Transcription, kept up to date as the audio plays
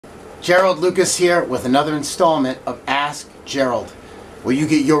Gerald Lucas here with another installment of Ask Gerald, where you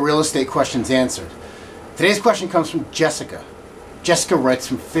get your real estate questions answered. Today's question comes from Jessica. Jessica writes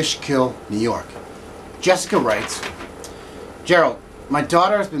from Fishkill, New York. Jessica writes, Gerald, my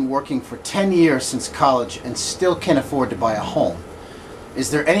daughter has been working for 10 years since college and still can't afford to buy a home. Is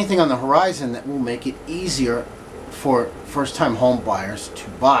there anything on the horizon that will make it easier for first-time home buyers to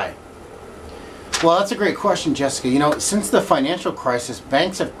buy? Well, that's a great question, Jessica. You know, since the financial crisis,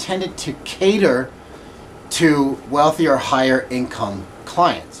 banks have tended to cater to wealthier, higher income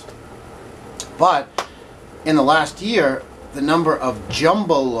clients. But in the last year, the number of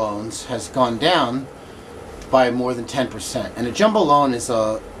jumbo loans has gone down by more than 10%. And a jumbo loan is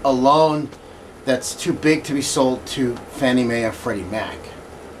a loan that's too big to be sold to Fannie Mae or Freddie Mac.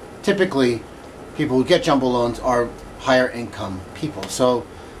 Typically, people who get jumbo loans are higher income people. So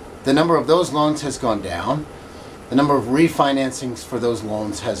the number of those loans has gone down. The number of refinancings for those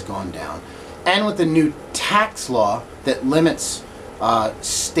loans has gone down. And with the new tax law that limits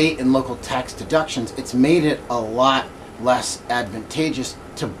state and local tax deductions, it's made it a lot less advantageous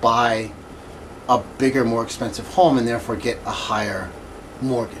to buy a bigger, more expensive home and therefore get a higher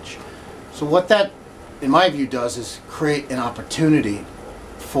mortgage. So what that, in my view, does is create an opportunity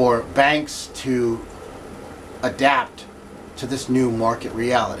for banks to adapt to this new market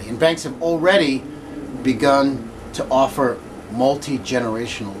reality. And banks have already begun to offer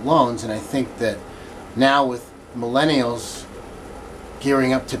multi-generational loans, and I think that now with millennials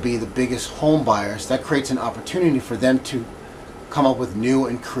gearing up to be the biggest home buyers, that creates an opportunity for them to come up with new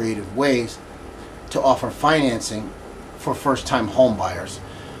and creative ways to offer financing for first-time home buyers.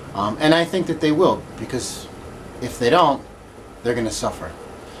 And I think that they will, because if they don't, they're going to suffer.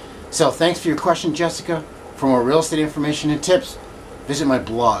 So thanks for your question, Jessica. For more real estate information and tips, visit my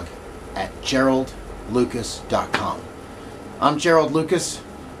blog at geraldlucas.com. I'm Gerald Lucas,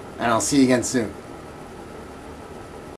 and I'll see you again soon.